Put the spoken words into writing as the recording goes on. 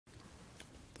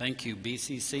Thank you,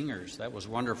 BC Singers. That was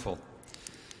wonderful.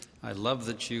 I love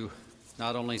that you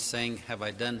not only sang,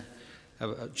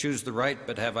 choose the right,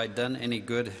 but have I done any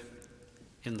good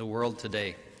in the world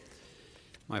today?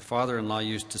 My father-in-law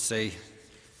used to say,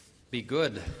 be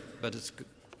good, but it's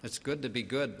good to be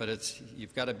good, but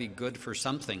you've got to be good for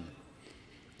something.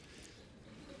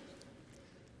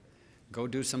 Go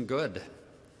do some good.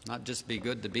 Not just be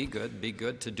good to do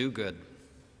good.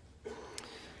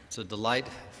 It's a delight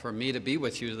for me to be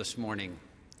with you this morning.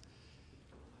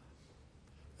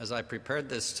 As I prepared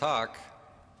this talk,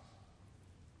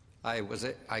 I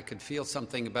could feel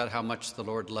something about how much the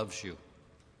Lord loves you,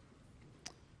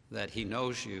 that He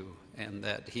knows you, and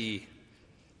that He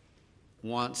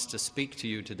wants to speak to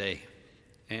you today.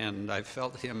 And I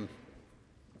felt Him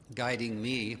guiding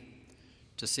me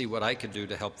to see what I could do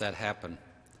to help that happen.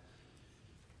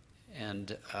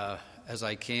 And as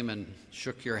I came and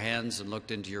shook your hands and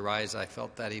looked into your eyes, I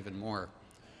felt that even more,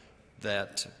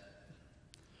 that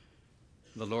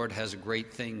the Lord has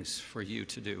great things for you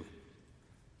to do.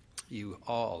 Each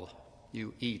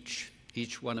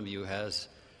one of you has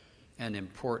an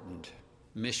important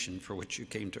mission for which you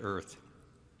came to earth.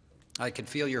 I could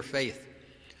feel your faith.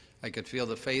 I could feel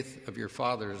the faith of your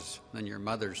fathers and your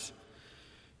mothers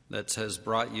that has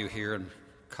brought you here and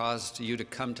caused you to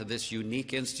come to this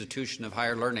unique institution of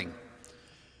higher learning,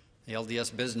 the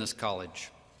LDS Business College.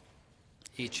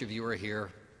 Each of you are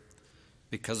here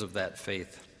because of that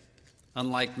faith.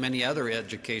 Unlike many other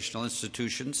educational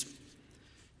institutions,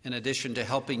 in addition to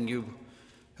helping you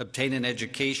obtain an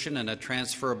education and a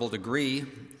transferable degree,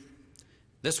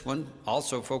 this one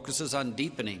also focuses on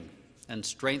deepening and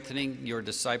strengthening your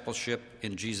discipleship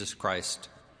in Jesus Christ.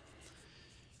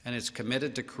 And it's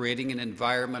committed to creating an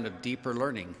environment of deeper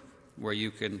learning where you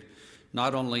can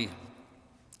not only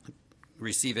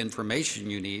receive information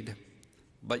you need,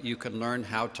 but you can learn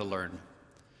how to learn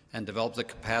and develop the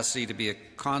capacity to be a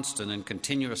constant and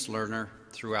continuous learner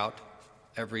throughout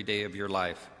every day of your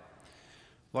life.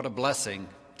 What a blessing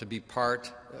to be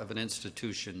part of an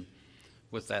institution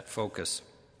with that focus.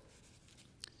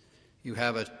 You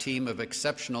have a team of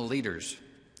exceptional leaders.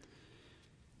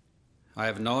 I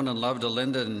have known and loved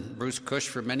Alinda and Bruce Cush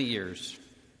for many years.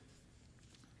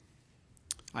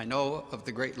 I know of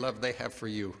the great love they have for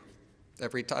you.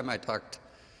 Every time I talk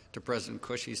to President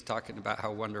Cush, he's talking about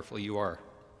how wonderful you are.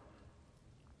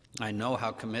 I know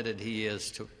how committed he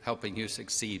is to helping you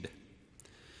succeed.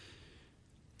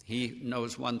 He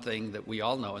knows one thing that we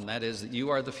all know, and that is that you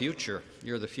are the future.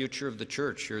 You're the future of the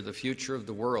church. You're the future of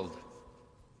the world.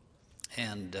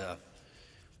 And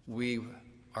we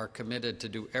are committed to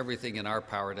do everything in our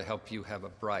power to help you have a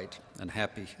bright and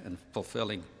happy and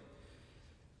fulfilling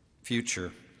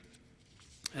future.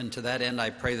 And to that end, I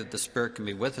pray that the Spirit can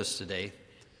be with us today,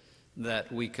 that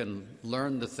we can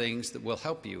learn the things that will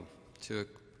help you to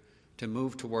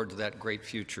move towards that great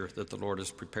future that the Lord has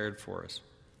prepared for us.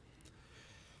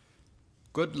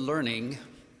 Good learning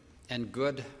and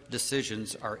good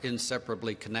decisions are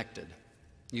inseparably connected.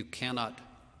 You cannot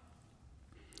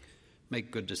make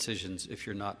good decisions if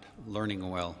you're not learning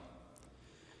well.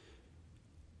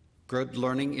 Good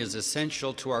learning is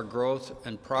essential to our growth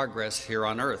and progress here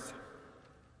on earth.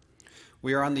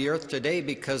 We are on the earth today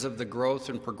because of the growth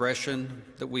and progression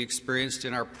that we experienced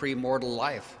in our pre-mortal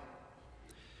life.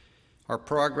 Our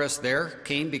progress there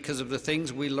came because of the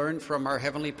things we learned from our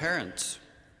heavenly parents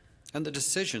and the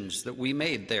decisions that we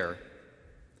made there,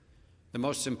 the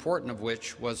most important of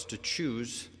which was to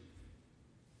choose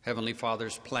Heavenly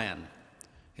Father's plan.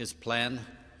 His plan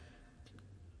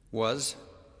was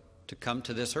to come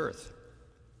to this earth.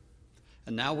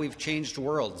 And now we've changed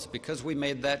worlds. Because we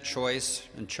made that choice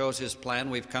and chose His plan,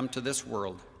 we've come to this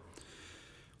world.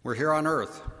 We're here on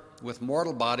earth with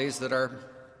mortal bodies that our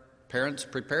parents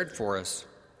prepared for us.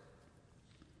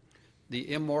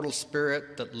 The immortal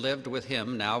spirit that lived with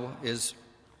Him now is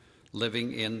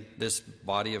living in this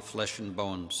body of flesh and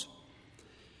bones.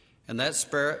 And that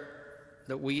spirit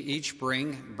that we each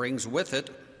brings with it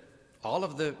all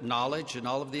of the knowledge and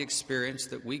all of the experience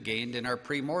that we gained in our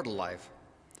pre-mortal life.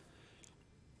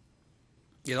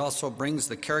 It also brings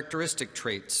the characteristic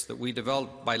traits that we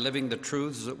developed by living the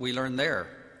truths that we learned there.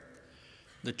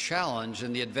 The challenge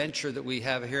and the adventure that we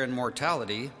have here in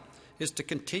mortality is to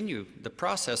continue the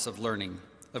process of learning,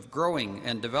 of growing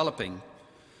and developing.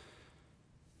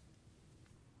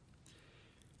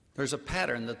 There's a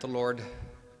pattern that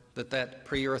that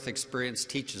pre-earth experience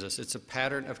teaches us. It's a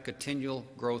pattern of continual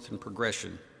growth and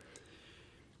progression.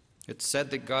 It's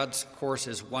said that God's course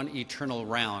is one eternal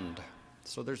round.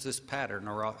 So there's this pattern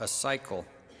or a cycle.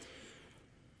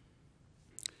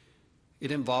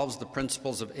 It involves the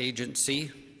principles of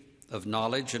agency, of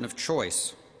knowledge, and of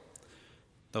choice.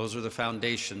 Those are the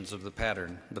foundations of the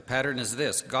pattern. The pattern is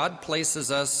this: God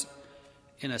places us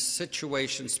in a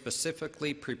situation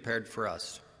specifically prepared for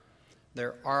us.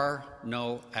 There are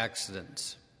no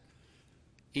accidents.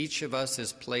 Each of us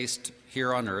is placed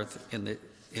here on earth in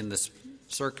the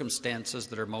circumstances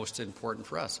that are most important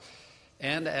for us.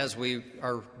 And as we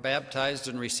are baptized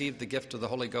and receive the gift of the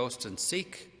Holy Ghost and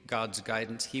seek God's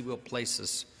guidance, He will place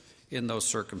us in those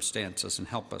circumstances and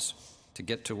help us to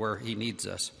get to where He needs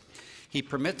us. He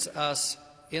permits us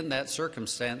in that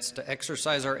circumstance to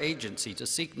exercise our agency, to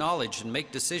seek knowledge and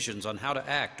make decisions on how to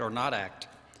act or not act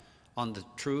on the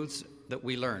truths that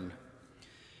we learn.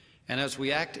 And as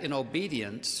we act in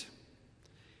obedience,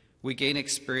 we gain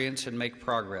experience and make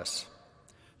progress.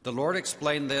 The Lord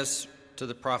explained this to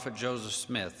the prophet Joseph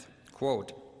Smith,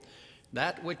 quote,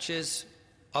 "That which is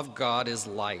of God is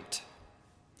light,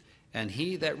 and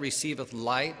he that receiveth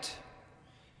light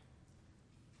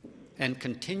and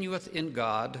continueth in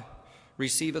God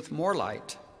receiveth more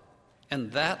light,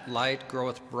 and that light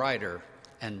groweth brighter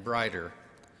and brighter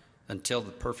until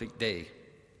the perfect day."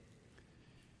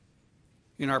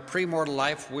 In our premortal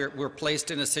life, we're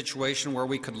placed in a situation where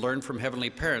we could learn from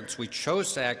heavenly parents. We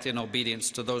chose to act in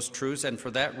obedience to those truths, and for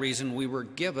that reason we were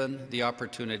given the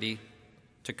opportunity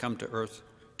to come to earth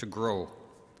to grow.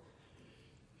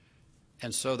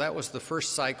 And so that was the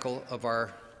first cycle of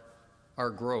our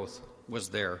growth was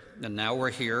there. And now we're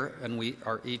here, and we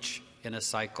are each in a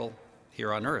cycle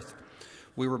here on earth.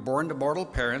 We were born to mortal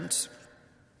parents.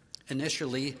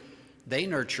 Initially, they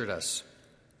nurtured us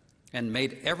and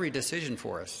made every decision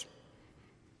for us.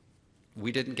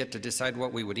 We didn't get to decide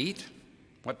what we would eat,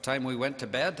 what time we went to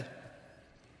bed,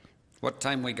 what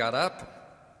time we got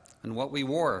up, and what we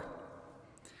wore.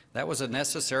 That was a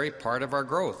necessary part of our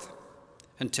growth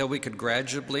until we could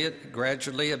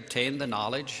gradually obtain the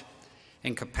knowledge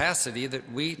and capacity that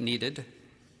we needed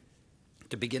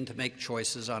to begin to make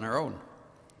choices on our own.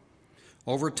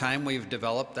 Over time, we've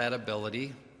developed that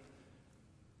ability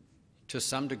to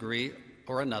some degree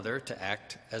or another to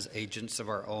act as agents of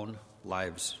our own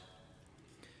lives.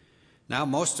 Now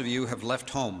most of you have left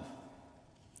home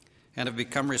and have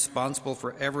become responsible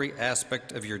for every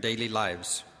aspect of your daily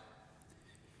lives.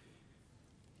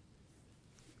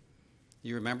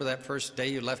 You remember that first day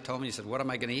you left home and you said, "What am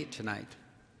I going to eat tonight?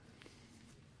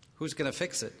 Who's going to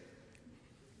fix it?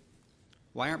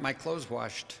 Why aren't my clothes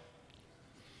washed?"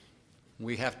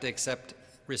 We have to accept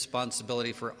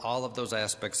responsibility for all of those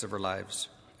aspects of our lives.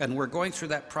 And we're going through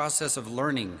that process of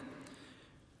learning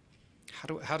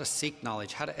how to seek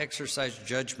knowledge, how to exercise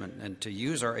judgment, and to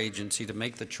use our agency to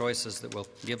make the choices that will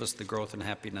give us the growth and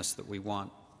happiness that we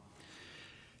want.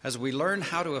 As we learn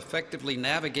how to effectively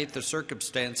navigate the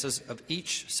circumstances of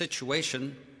each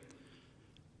situation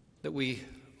that we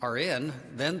are in,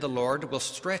 then the Lord will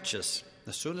stretch us.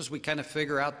 As soon as we kind of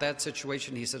figure out that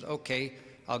situation, He says, "Okay,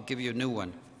 I'll give you a new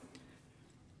one."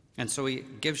 And so He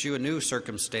gives you a new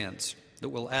circumstance that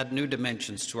will add new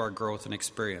dimensions to our growth and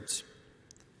experience.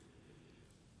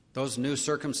 Those new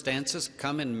circumstances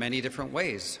come in many different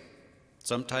ways.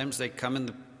 Sometimes they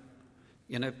come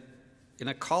in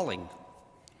a calling.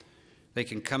 They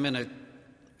can come in an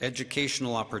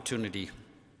educational opportunity,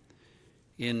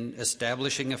 in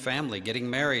establishing a family, getting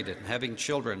married and having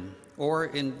children, or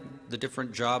in the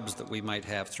different jobs that we might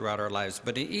have throughout our lives.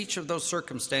 But in each of those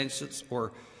circumstances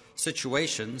or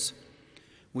situations,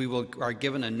 we are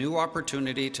given a new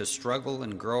opportunity to struggle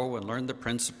and grow and learn the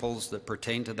principles that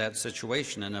pertain to that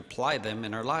situation and apply them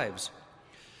in our lives.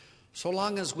 So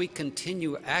long as we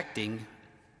continue acting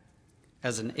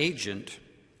as an agent,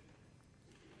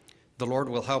 the Lord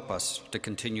will help us to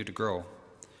continue to grow.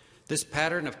 This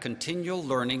pattern of continual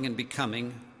learning and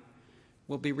becoming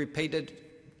will be repeated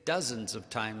dozens of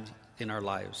times in our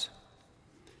lives.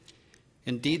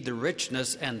 Indeed, the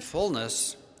richness and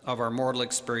fullness of our mortal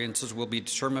experiences will be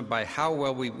determined by how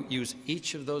well we use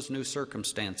each of those new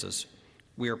circumstances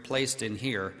we are placed in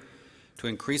here to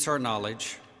increase our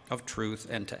knowledge of truth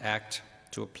and to act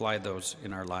to apply those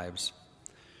in our lives.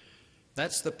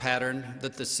 That's the pattern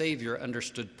that the Savior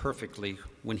understood perfectly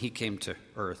when He came to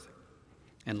earth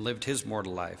and lived His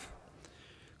mortal life.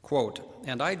 Quote,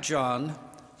 "And I, John,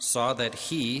 saw that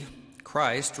He,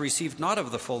 Christ, received not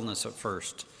of the fullness at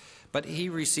first, but He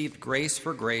received grace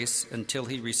for grace until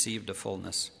He received a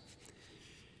fullness."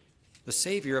 The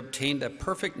Savior obtained a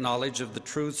perfect knowledge of the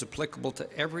truths applicable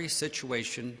to every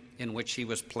situation in which He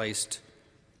was placed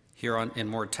here in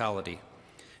mortality.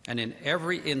 And in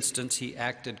every instance, He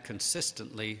acted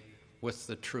consistently with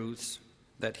the truths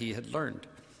that He had learned.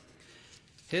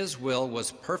 His will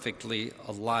was perfectly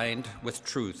aligned with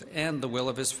truth and the will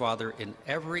of His Father in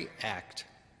every act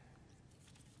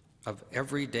of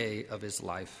every day of his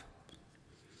life.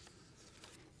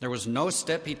 There was no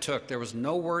step he took, there was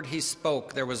no word he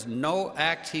spoke, there was no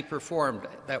act he performed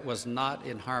that was not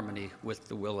in harmony with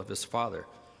the will of his Father.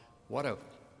 What a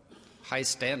high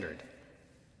standard.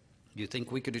 Do you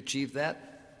think we could achieve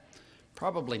that?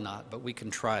 Probably not, but we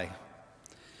can try.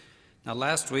 Now,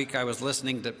 last week I was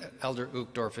listening to Elder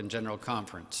Uchtdorf in General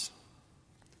Conference,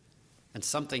 and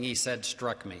something he said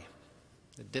struck me.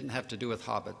 It didn't have to do with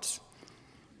hobbits.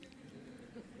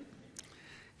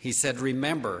 He said,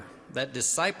 remember that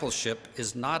discipleship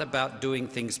is not about doing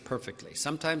things perfectly.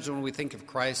 Sometimes when we think of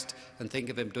Christ and think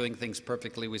of him doing things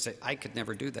perfectly, we say, I could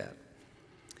never do that.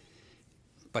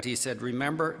 But he said,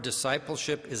 remember,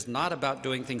 discipleship is not about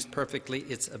doing things perfectly,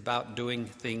 it's about doing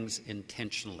things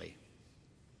intentionally.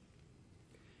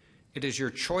 It is your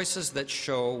choices that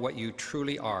show what you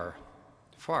truly are,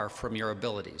 far from your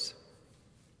abilities.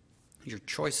 Your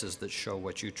choices that show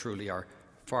what you truly are,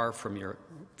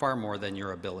 far more than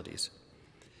your abilities.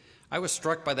 I was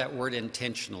struck by that word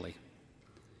intentionally.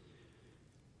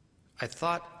 I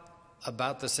thought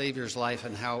about the Savior's life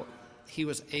and how he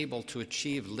was able to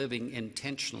achieve living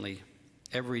intentionally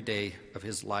every day of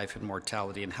his life and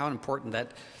mortality, and how important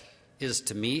that is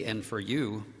to me and for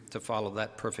you to follow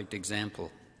that perfect example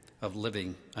of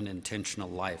living an intentional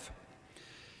life.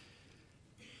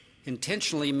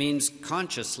 Intentionally means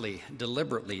consciously,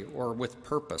 deliberately, or with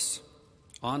purpose,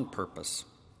 on purpose.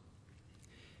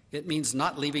 It means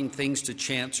not leaving things to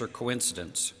chance or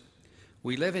coincidence.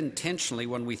 We live intentionally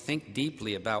when we think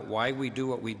deeply about why we do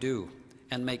what we do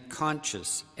and make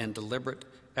conscious and deliberate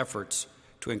efforts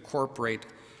to incorporate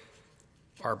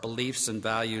our beliefs and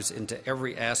values into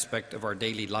every aspect of our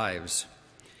daily lives.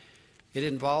 It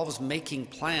involves making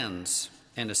plans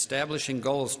and establishing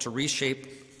goals to reshape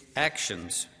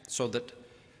actions so that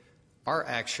our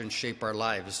actions shape our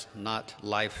lives, not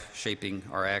life shaping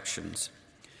our actions.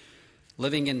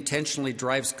 Living intentionally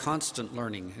drives constant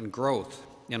learning and growth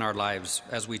in our lives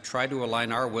as we try to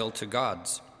align our will to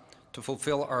God's, to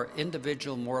fulfill our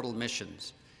individual mortal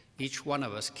missions. Each one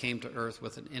of us came to earth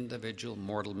with an individual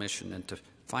mortal mission, and to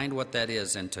find what that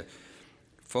is and to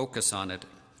focus on it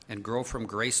and grow from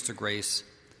grace to grace,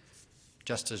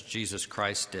 just as Jesus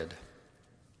Christ did.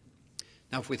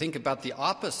 Now, if we think about the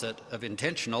opposite of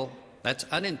intentional, that's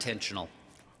unintentional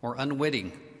or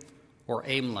unwitting or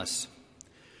aimless.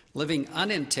 Living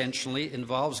unintentionally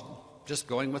involves just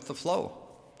going with the flow,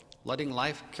 letting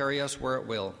life carry us where it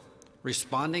will,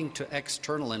 responding to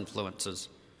external influences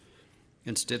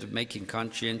instead of making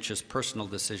conscientious personal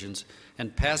decisions,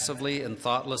 and passively and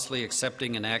thoughtlessly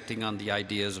accepting and acting on the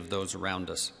ideas of those around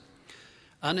us.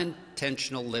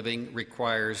 Unintentional living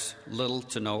requires little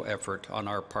to no effort on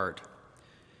our part.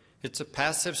 It's a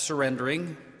passive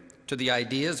surrendering to the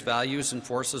ideas, values, and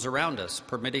forces around us,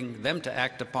 permitting them to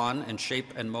act upon and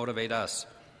shape and motivate us.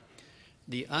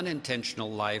 The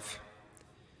unintentional life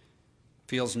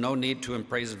feels no need to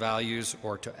embrace values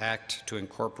or to act to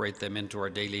incorporate them into our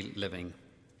daily living.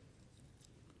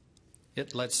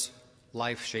 It lets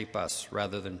life shape us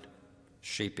rather than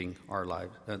shaping our life,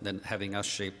 than having us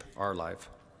shape our life.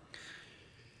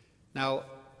 Now,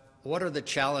 what are the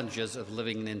challenges of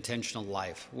living an intentional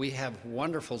life? We have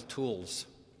wonderful tools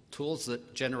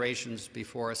that generations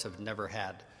before us have never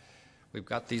had. We've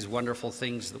got these wonderful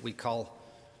things that we call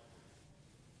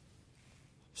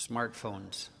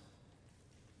smartphones.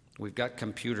 We've got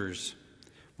computers.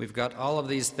 We've got all of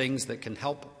these things that can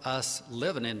help us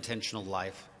live an intentional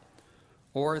life,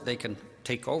 or they can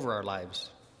take over our lives.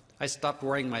 I stopped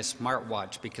wearing my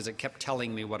smartwatch because it kept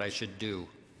telling me what I should do.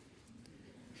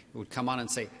 It would come on and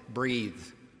say, breathe.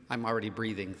 I'm already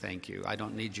breathing, thank you. I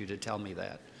don't need you to tell me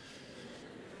that.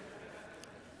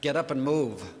 Get up and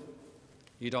move.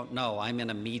 You don't know, I'm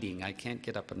in a meeting. I can't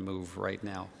get up and move right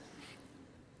now.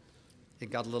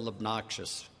 It got a little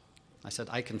obnoxious. I said,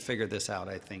 I can figure this out,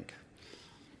 I think.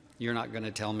 You're not going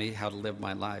to tell me how to live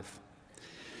my life.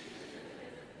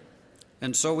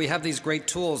 And so we have these great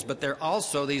tools, but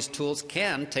these tools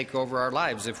can take over our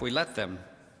lives if we let them.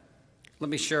 Let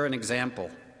me share an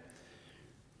example.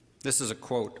 This is a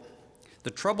quote. The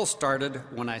trouble started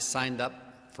when I signed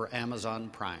up for Amazon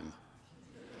Prime.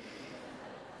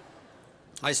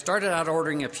 I started out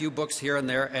ordering a few books here and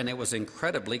there, and it was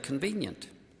incredibly convenient.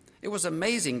 It was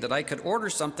amazing that I could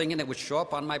order something and it would show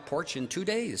up on my porch in 2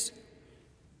 days.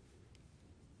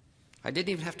 I didn't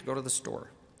even have to go to the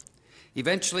store.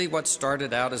 Eventually, what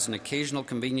started out as an occasional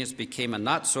convenience became a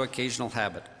not-so-occasional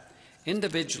habit.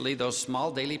 Individually, those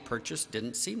small daily purchases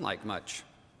didn't seem like much.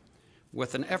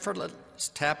 With an effortless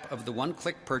tap of the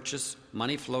one-click purchase,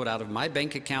 money flowed out of my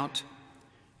bank account,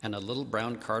 and a little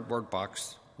brown cardboard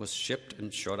box was shipped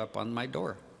and showed up on my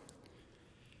door.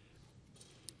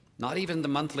 Not even the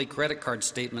monthly credit card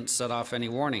statement set off any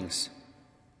warnings.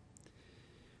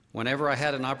 Whenever I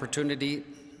had an opportunity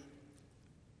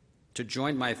to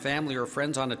join my family or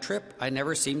friends on a trip, I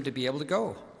never seemed to be able to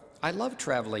go. I love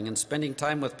traveling and spending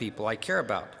time with people I care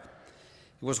about.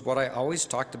 It was what I always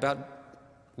talked about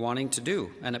wanting to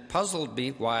do, and it puzzled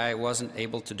me why I wasn't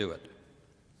able to do it.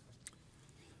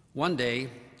 One day,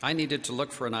 I needed to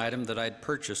look for an item that I'd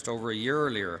purchased over a year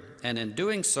earlier, and in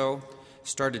doing so,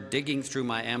 started digging through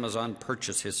my Amazon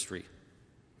purchase history.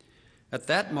 At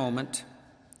that moment,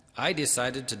 I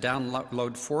decided to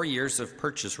download 4 years of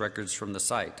purchase records from the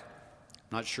site.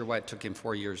 Not sure why it took him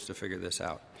 4 years to figure this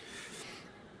out.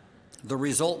 The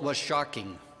result was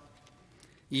shocking.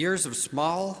 Years of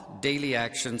small daily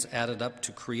actions added up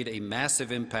to create a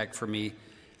massive impact for me.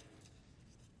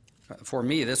 For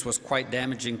me, this was quite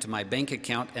damaging to my bank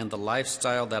account and the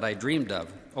lifestyle that I dreamed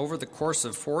of. Over the course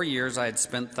of 4 years, I had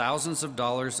spent thousands of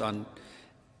dollars on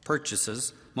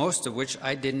purchases, most of which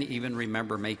I didn't even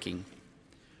remember making.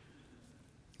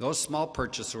 Those small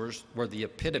purchases were the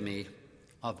epitome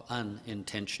of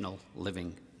unintentional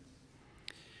living.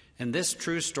 In this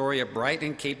true story, a bright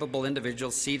and capable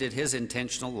individual ceded his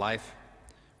intentional life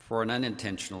for an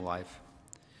unintentional life.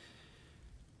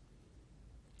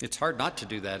 It's hard not to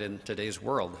do that in today's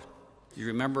world. You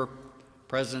remember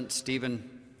President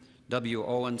Stephen W.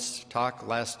 Owen's talk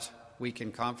last week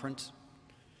in conference?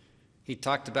 He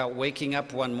talked about waking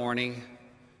up one morning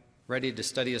ready to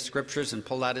study his scriptures and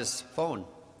pull out his phone.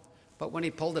 But when he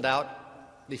pulled it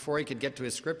out, before he could get to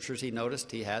his scriptures, he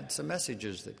noticed he had some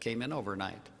messages that came in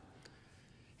overnight.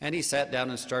 And he sat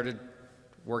down and started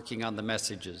working on the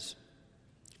messages.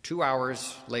 2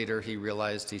 hours later, he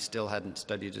realized he still hadn't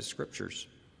studied his scriptures.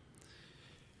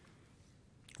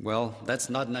 Well, that's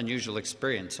not an unusual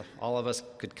experience. All of us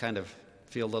could kind of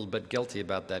feel a little bit guilty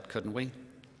about that, couldn't we?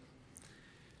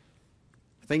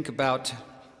 Think about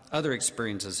other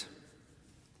experiences.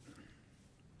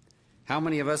 How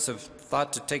many of us have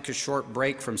thought to take a short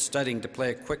break from studying to play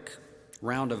a quick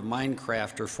round of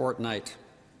Minecraft or Fortnite?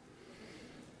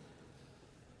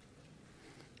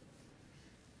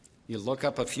 You look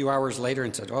up a few hours later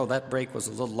and said, oh, that break was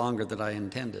a little longer than I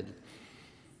intended.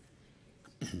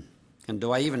 And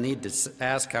do I even need to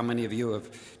ask how many of you have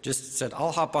just said,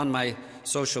 I'll hop on my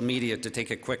social media to take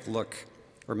a quick look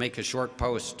or make a short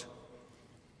post,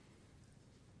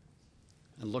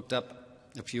 and looked up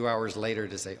a few hours later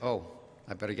to say, oh,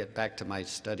 I better get back to my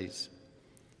studies.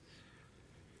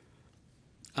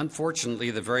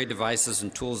 Unfortunately, the very devices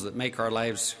and tools that make our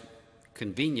lives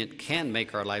convenient can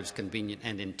make our lives convenient,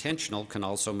 and intentional can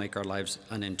also make our lives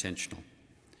unintentional.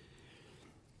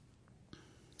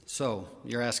 So,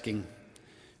 you're asking,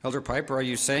 Elder Pieper, are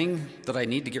you saying that I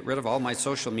need to get rid of all my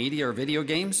social media or video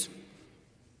games?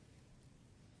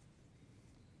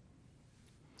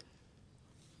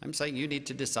 I'm saying you need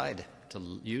to decide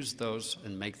to use those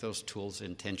and make those tools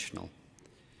intentional.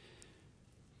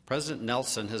 President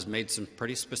Nelson has made some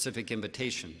pretty specific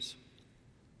invitations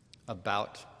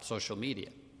about social media.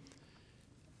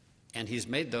 And he's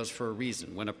made those for a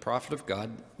reason. When a prophet of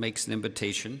God makes an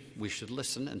invitation, we should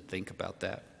listen and think about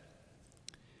that.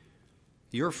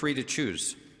 You're free to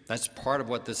choose. That's part of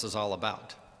what this is all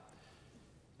about.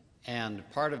 And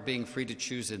part of being free to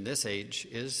choose in this age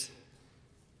is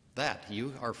that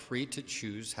you are free to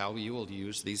choose how you will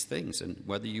use these things and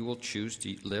whether you will choose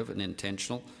to live an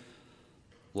intentional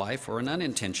life or an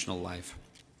unintentional life.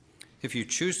 If you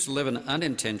choose to live an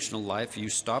unintentional life, you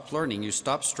stop learning, you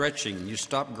stop stretching, you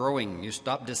stop growing, you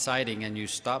stop deciding, and you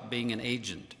stop being an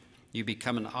agent. You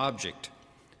become an object,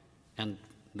 and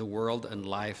the world and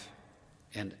life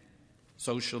and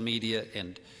social media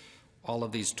and all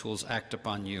of these tools act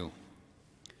upon you.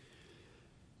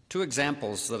 Two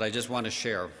examples that I just want to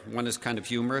share. One is kind of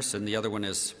humorous, and the other one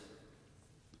is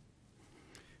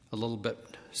a little bit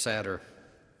sadder.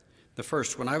 The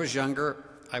first, when I was younger,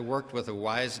 I worked with a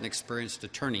wise and experienced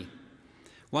attorney.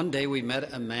 One day we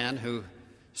met a man who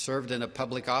served in a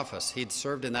public office. He'd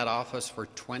served in that office for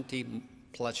 20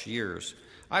 plus years.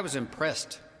 I was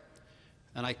impressed,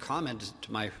 and I commented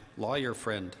to my lawyer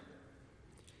friend.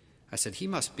 I said, he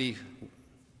must be,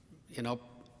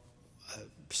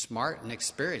 smart and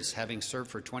experienced, having served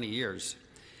for 20 years.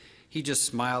 He just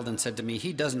smiled and said to me,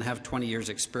 he doesn't have 20 years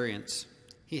experience.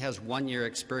 He has 1 year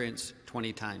experience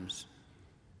 20 times.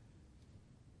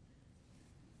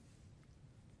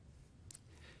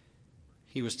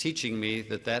 He was teaching me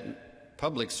that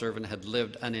public servant had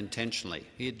lived unintentionally.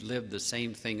 He had lived the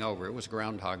same thing over. It was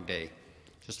Groundhog Day.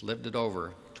 Just lived it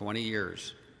over 20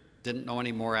 years. Didn't know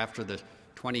any more after the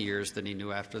 20 years than he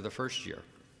knew after the first year.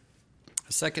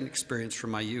 A second experience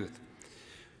from my youth.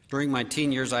 During my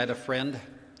teen years, I had a friend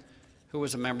who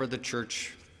was a member of the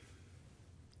church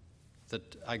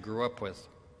that I grew up with.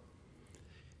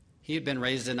 He had been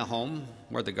raised in a home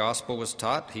where the gospel was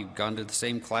taught. He'd gone to the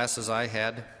same classes I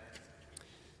had.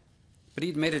 But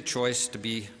he'd made a choice to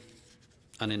be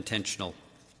unintentional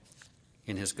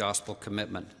in his gospel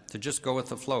commitment, to just go with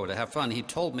the flow, to have fun. He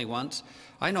told me once,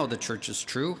 I know the church is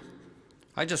true.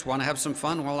 I just want to have some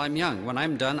fun while I'm young. When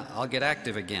I'm done, I'll get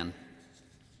active again.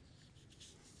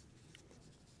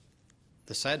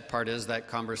 The sad part is that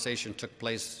conversation took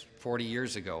place 40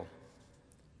 years ago.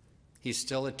 He's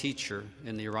still a teacher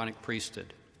in the Aaronic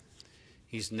priesthood.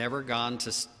 He's never gone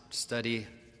to study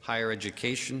higher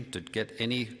education, to get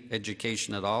any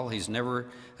education at all. He's never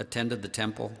attended the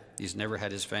temple. He's never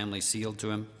had his family sealed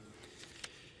to him.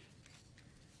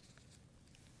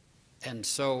 And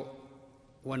so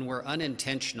when we're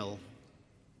unintentional,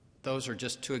 those are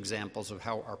just two examples of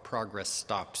how our progress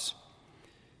stops.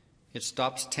 It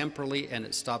stops temporally and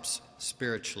it stops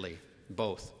spiritually,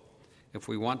 both. If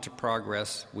we want to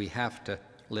progress, we have to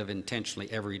live intentionally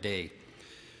every day.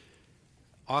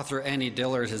 Author Annie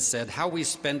Dillard has said, how we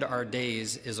spend our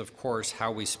days is, of course,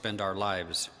 how we spend our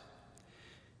lives.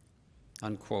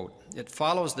 Unquote. It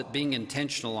follows that being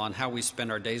intentional on how we spend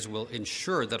our days will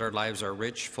ensure that our lives are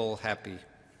rich, full, happy.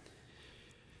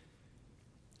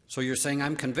 So you're saying,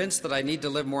 I'm convinced that I need to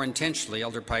live more intentionally,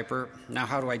 Elder Pieper. Now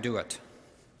how do I do it?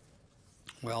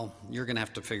 Well, you're going to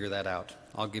have to figure that out.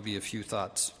 I'll give you a few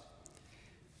thoughts.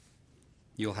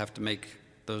 You'll have to make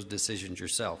those decisions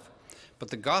yourself. But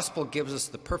the gospel gives us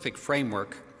the perfect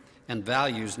framework and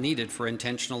values needed for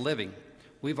intentional living.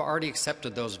 We've already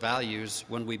accepted those values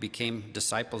when we became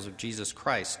disciples of Jesus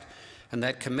Christ, and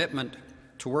that commitment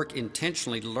to work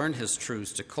intentionally to learn his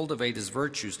truths, to cultivate his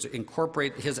virtues, to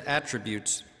incorporate his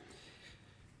attributes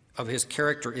of his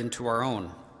character into our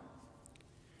own.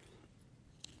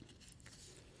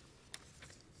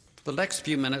 For the next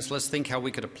few minutes, let's think how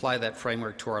we could apply that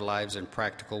framework to our lives in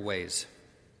practical ways.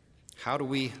 How do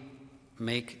we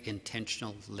make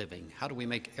intentional living? How do we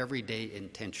make every day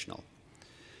intentional?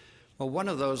 Well, one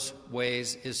of those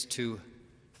ways is to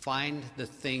find the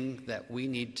thing that we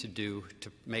need to do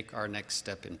to make our next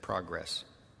step in progress.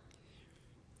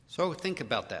 So think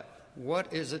about that.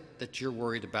 What is it that you're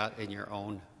worried about in your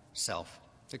own self?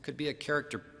 It could be a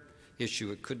character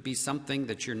issue. It could be something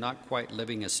that you're not quite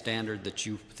living a standard that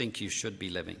you think you should be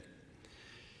living.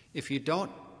 If you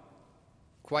don't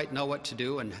quite know what to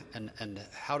do and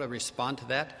how to respond to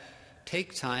that,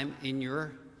 take time in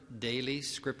your daily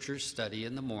scripture study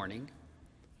in the morning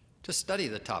to study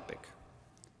the topic.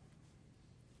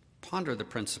 Ponder the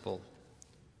principle.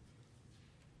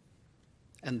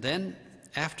 And then,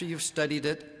 after you've studied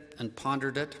it and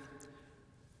pondered it,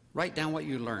 write down what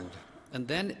you learned. And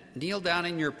then kneel down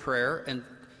in your prayer and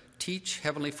teach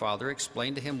Heavenly Father,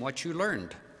 explain to him what you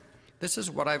learned. This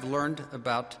is what I've learned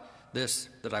about this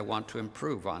that I want to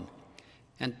improve on.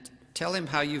 And tell him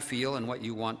how you feel and what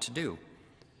you want to do,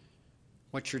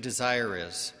 what your desire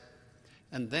is.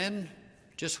 And then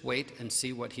just wait and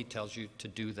see what he tells you to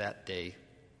do that day,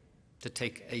 to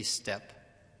take a step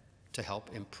to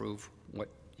help improve what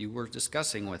you were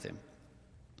discussing with him.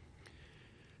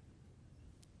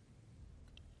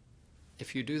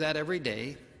 If you do that every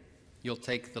day, you'll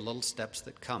take the little steps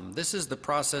that come. This is the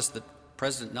process that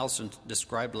President Nelson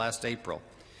described last April.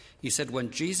 He said, when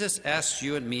Jesus asks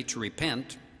you and me to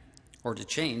repent or to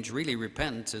change, really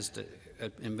repentance is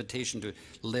an invitation to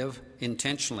live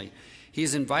intentionally.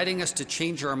 He's inviting us to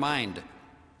change our mind,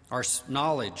 our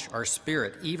knowledge, our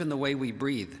spirit, even the way we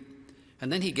breathe.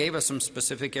 And then he gave us some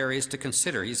specific areas to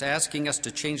consider. He's asking us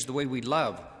to change the way we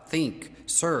love, think,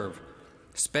 serve,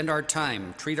 spend our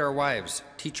time, treat our wives,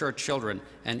 teach our children,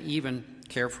 and even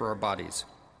care for our bodies.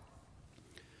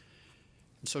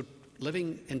 And so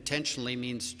living intentionally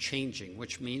means changing,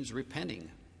 which means repenting.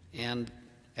 And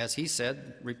as he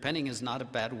said, repenting is not a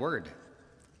bad word.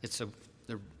 It's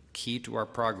the key to our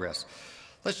progress.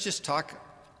 Let's just talk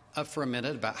for a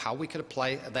minute about how we could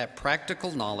apply that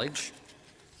practical knowledge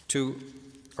to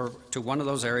one of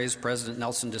those areas President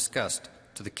Nelson discussed,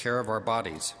 to the care of our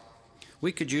bodies.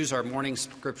 We could use our morning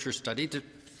scripture study to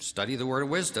study the word of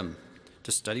wisdom,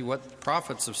 to study what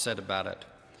prophets have said about it.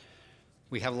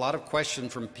 We have a lot of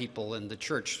questions from people in the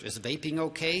church. Is vaping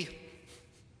okay?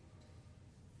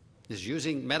 Is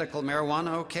using medical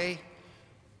marijuana okay?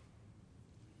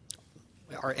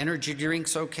 Are energy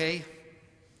drinks okay?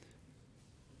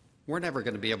 We're never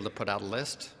going to be able to put out a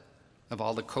list of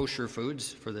all the kosher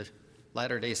foods for the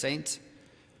Latter-day Saints.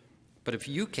 But if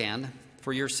you can,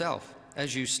 for yourself,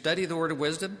 as you study the word of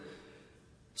wisdom,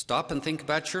 stop and think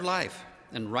about your life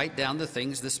and write down the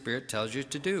things the Spirit tells you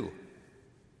to do.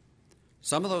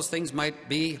 Some of those things might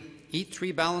be eat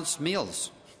 3 balanced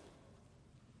meals.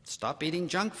 Stop eating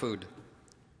junk food.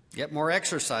 Get more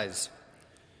exercise.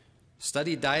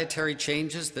 Study dietary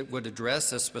changes that would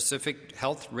address a specific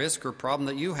health risk or problem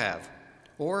that you have.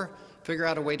 Or figure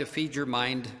out a way to feed your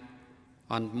mind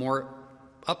on more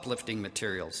uplifting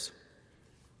materials.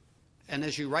 And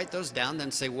as you write those down,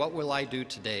 then say, what will I do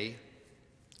today?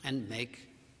 And make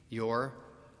your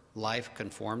life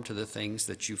conform to the things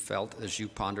that you felt as you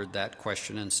pondered that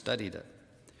question and studied it.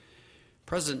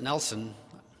 President Nelson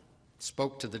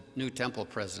spoke to the new temple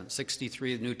president,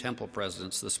 63 new temple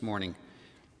presidents this morning.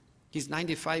 He's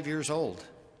 95 years old,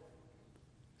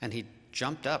 and he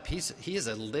jumped up. He is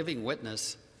a living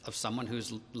witness of someone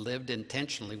who's lived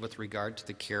intentionally with regard to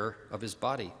the care of his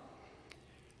body.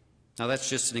 Now, that's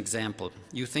just an example.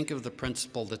 You think of the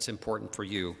principle that's important for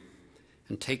you,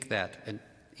 and take that, and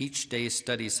each day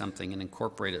study something and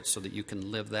incorporate it so that you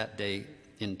can live that day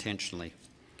intentionally.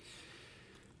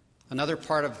 Another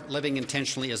part of living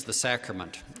intentionally is the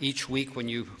sacrament. Each week when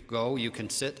you go, you can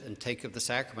sit and take of the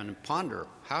sacrament and ponder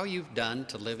how you've done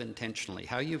to live intentionally,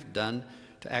 how you've done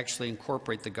to actually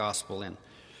incorporate the gospel in.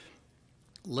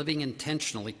 Living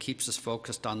intentionally keeps us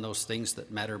focused on those things that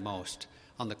matter most,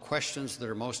 on the questions that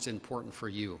are most important for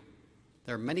you.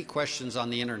 There are many questions on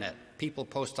the internet. People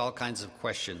post all kinds of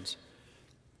questions.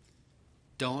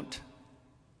 Don't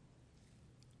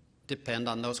depend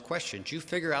on those questions. You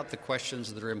figure out the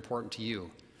questions that are important to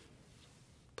you.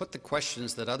 Put the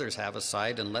questions that others have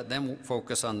aside and let them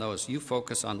focus on those. You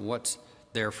focus on what's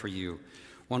there for you.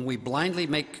 When we blindly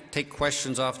take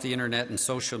questions off the internet and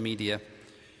social media,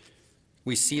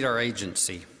 we cede our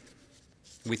agency.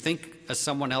 We think as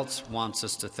someone else wants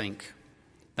us to think.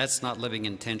 That's not living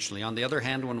intentionally. On the other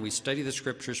hand, when we study the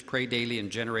Scriptures, pray daily, and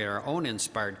generate our own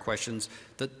inspired questions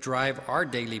that drive our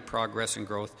daily progress and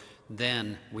growth,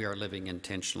 then we are living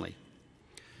intentionally.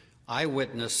 I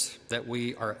witness that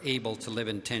we are able to live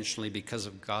intentionally because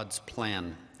of God's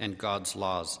plan and God's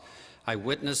laws. I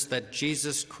witness that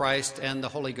Jesus Christ and the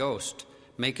Holy Ghost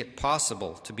make it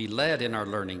possible to be led in our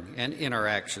learning and in our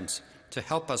actions to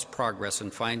help us progress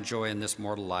and find joy in this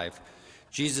mortal life.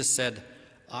 Jesus said,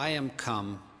 I am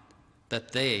come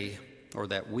that they, or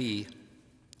that we,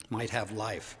 might have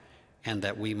life, and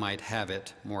that we might have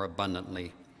it more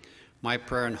abundantly. My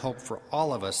prayer and hope for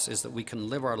all of us is that we can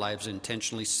live our lives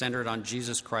intentionally centered on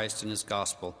Jesus Christ and his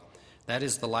gospel. That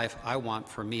is the life I want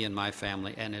for me and my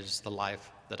family, and it is the life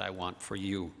that I want for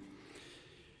you.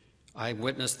 I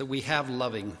witness that we have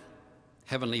loving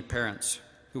heavenly parents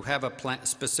who have a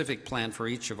specific plan for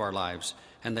each of our lives,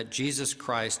 and that Jesus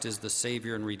Christ is the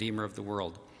Savior and Redeemer of the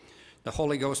world. The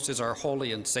Holy Ghost is our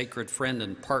holy and sacred friend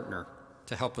and partner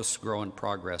to help us grow in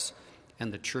progress.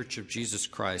 And the Church of Jesus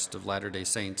Christ of Latter-day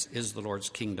Saints is the Lord's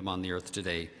kingdom on the earth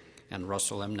today, and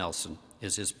Russell M. Nelson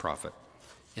is his prophet.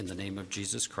 In the name of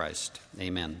Jesus Christ,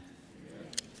 amen.